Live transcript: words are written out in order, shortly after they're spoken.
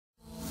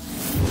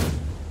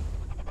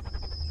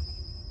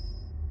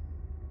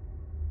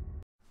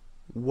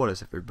What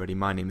is up, everybody?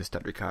 My name is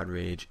Dr.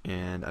 Codrage,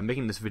 and I'm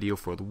making this video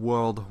for the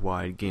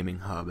Worldwide Gaming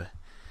Hub.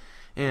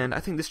 And I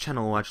think this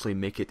channel will actually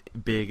make it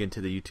big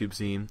into the YouTube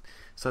scene.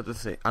 So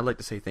I'd like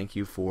to say thank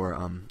you for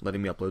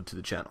letting me upload to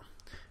the channel.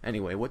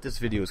 Anyway, what this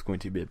video is going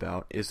to be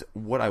about is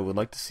what I would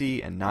like to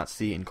see and not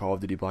see in Call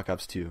of Duty Black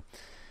Ops 2.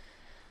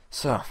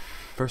 So,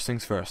 first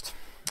things first.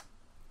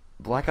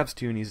 Black Ops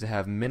 2 needs to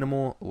have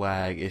minimal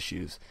lag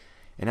issues.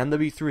 In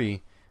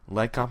MW3,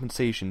 lag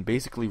compensation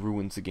basically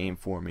ruins the game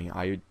for me.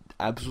 I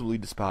absolutely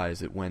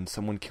despise it when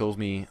someone kills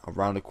me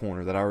around a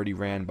corner that I already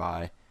ran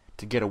by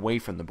to get away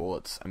from the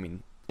bullets. I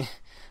mean,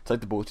 it's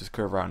like the bullets just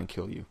curve around and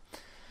kill you.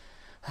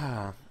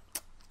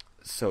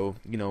 So,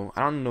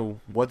 I don't know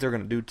what they're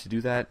going to do to do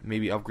that.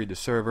 Maybe upgrade the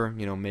server,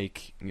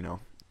 make,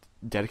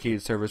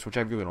 dedicated servers, which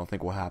I really don't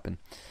think will happen.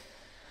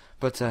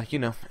 But,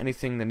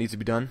 anything that needs to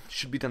be done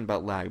should be done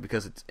about lag,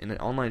 because it's in an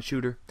online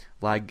shooter,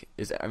 lag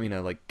is,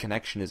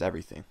 connection is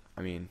everything.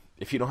 I mean,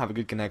 if you don't have a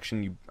good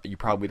connection, you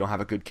probably don't have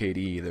a good KD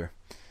either.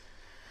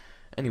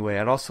 Anyway,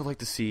 I'd also like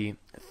to see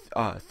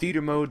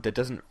theater mode that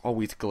doesn't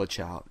always glitch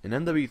out. In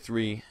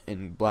MW3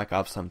 and Black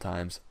Ops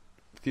sometimes,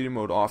 theater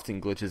mode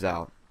often glitches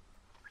out.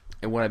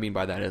 And what I mean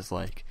by that is,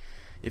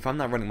 if I'm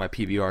not running my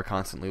PVR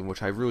constantly,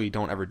 which I really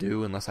don't ever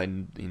do unless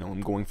I'm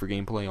going for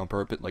gameplay on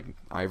purpose,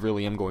 I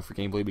really am going for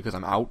gameplay because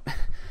I'm out,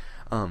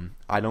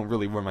 I don't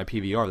really run my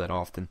PVR that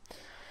often.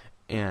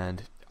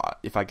 And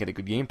if I get a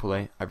good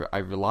gameplay, I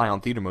rely on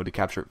theater mode to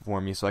capture it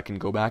for me so I can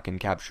go back and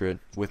capture it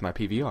with my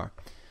PVR.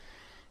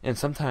 And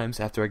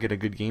sometimes after I get a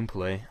good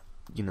gameplay,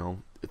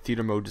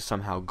 theater mode just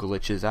somehow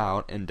glitches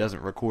out and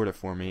doesn't record it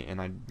for me, and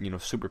I'm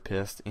super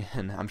pissed.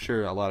 And I'm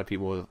sure a lot of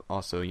people have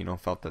also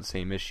felt that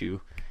same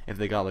issue if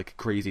they got a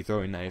crazy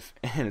throwing knife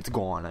and it's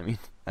gone. I mean,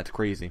 that's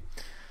crazy.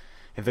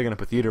 If they're gonna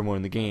put theater mode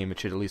in the game, it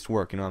should at least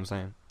work. You know what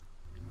I'm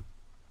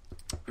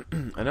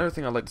saying? Another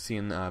thing I'd like to see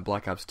in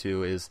Black Ops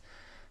 2 is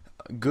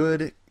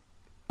good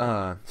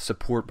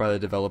support by the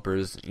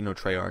developers,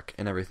 Treyarch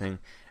and everything.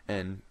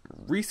 And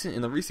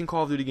in the recent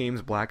Call of Duty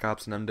games, Black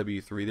Ops and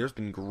MW3, there's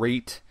been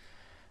great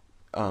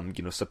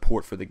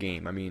support for the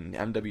game. I mean,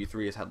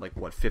 MW3 has had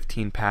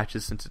 15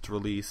 patches since its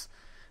release,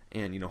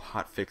 and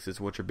hot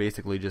fixes, which are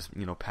basically just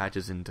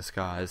patches in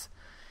disguise.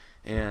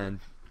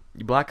 And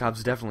Black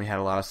Ops definitely had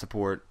a lot of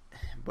support,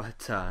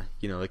 but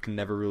it can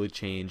never really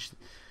change.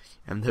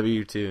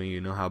 MW2, you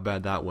know how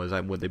bad that was.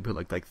 They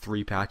put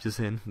 3 patches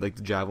in, the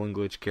Javelin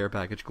glitch, care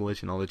package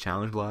glitch, and all the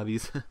challenge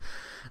lobbies.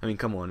 I mean,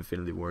 come on,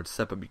 Infinity Ward,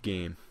 step up your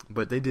game.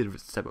 But they did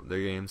step up their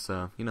game,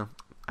 so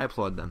I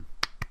applaud them.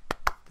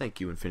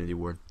 Thank you, Infinity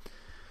Ward.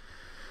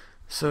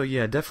 So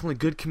yeah, definitely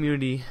good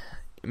community.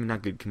 I mean,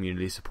 not good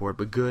community support,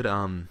 but good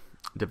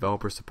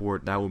developer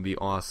support. That would be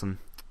awesome.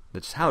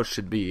 That's how it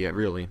should be,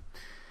 really.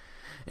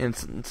 And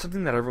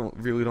something that I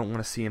really don't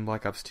want to see in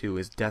Black Ops 2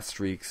 is death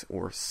streaks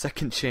or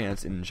second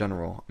chance in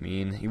general. I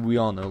mean, we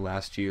all know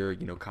last year,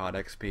 COD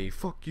XP,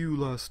 fuck you,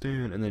 Last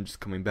Stand, and then just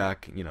coming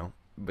back,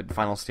 but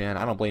Final Stand,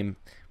 I don't blame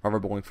Rubber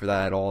Bowling for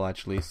that at all,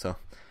 actually. So,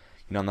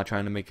 I'm not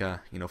trying to make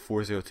a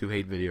 402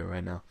 hate video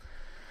right now.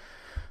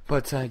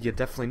 But yeah,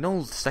 definitely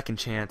no second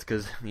chance,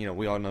 because we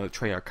all know that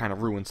Treyarch kind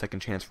of ruined second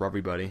chance for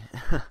everybody.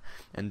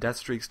 And death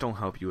streaks don't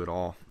help you at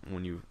all.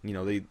 When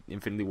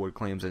Infinity Ward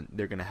claims that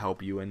they're gonna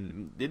help you,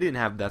 and they didn't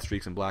have death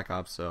streaks in Black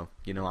Ops, so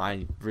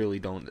I really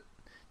don't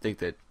think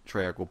that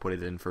Treyarch will put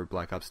it in for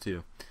Black Ops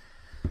 2.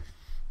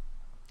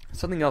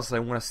 Something else that I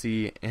want to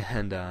see,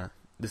 and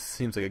this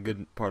seems like a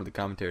good part of the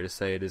commentary to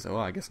say it, is, oh,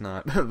 I guess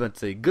not, but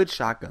say good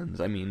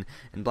shotguns. I mean,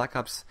 in Black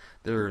Ops,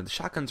 the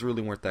shotguns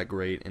really weren't that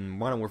great. In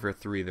Modern Warfare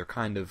 3,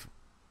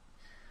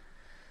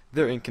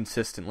 they're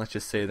inconsistent, let's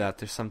just say that.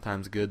 They're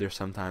sometimes good, they're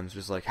sometimes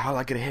just how do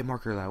I get a hit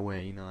marker that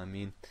way, you know what I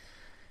mean?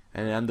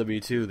 And in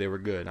MW2, they were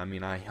good. I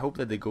mean, I hope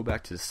that they go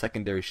back to the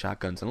secondary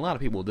shotguns, and a lot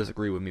of people will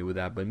disagree with me with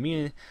that, but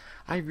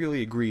I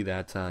really agree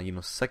that,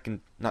 not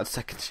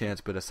second chance,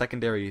 but a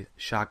secondary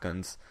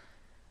shotguns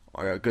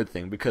are a good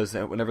thing, because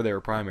whenever they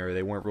were primary,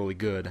 they weren't really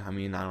good. I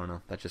mean, I don't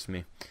know, that's just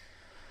me.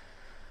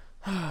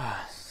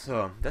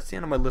 So, that's the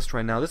end of my list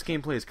right now. This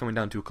gameplay is coming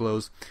down to a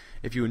close.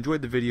 If you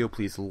enjoyed the video,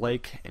 please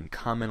like and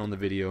comment on the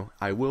video.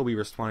 I will be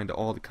responding to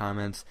all the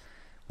comments,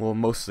 well,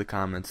 most of the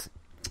comments,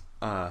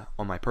 on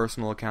my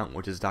personal account,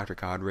 which is Dr.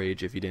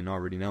 Codrage, if you didn't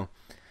already know.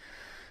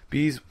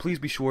 Please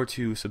be sure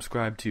to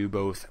subscribe to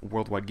both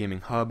Worldwide Gaming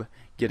Hub.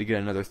 Yet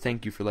again, another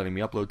thank you for letting me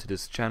upload to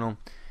this channel.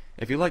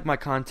 If you like my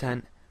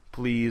content,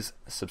 please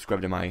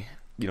subscribe to my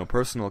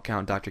personal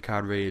account, Dr.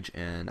 Codrage,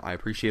 and I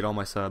appreciate all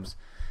my subs.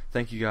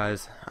 Thank you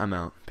guys. I'm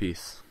out.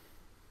 Peace.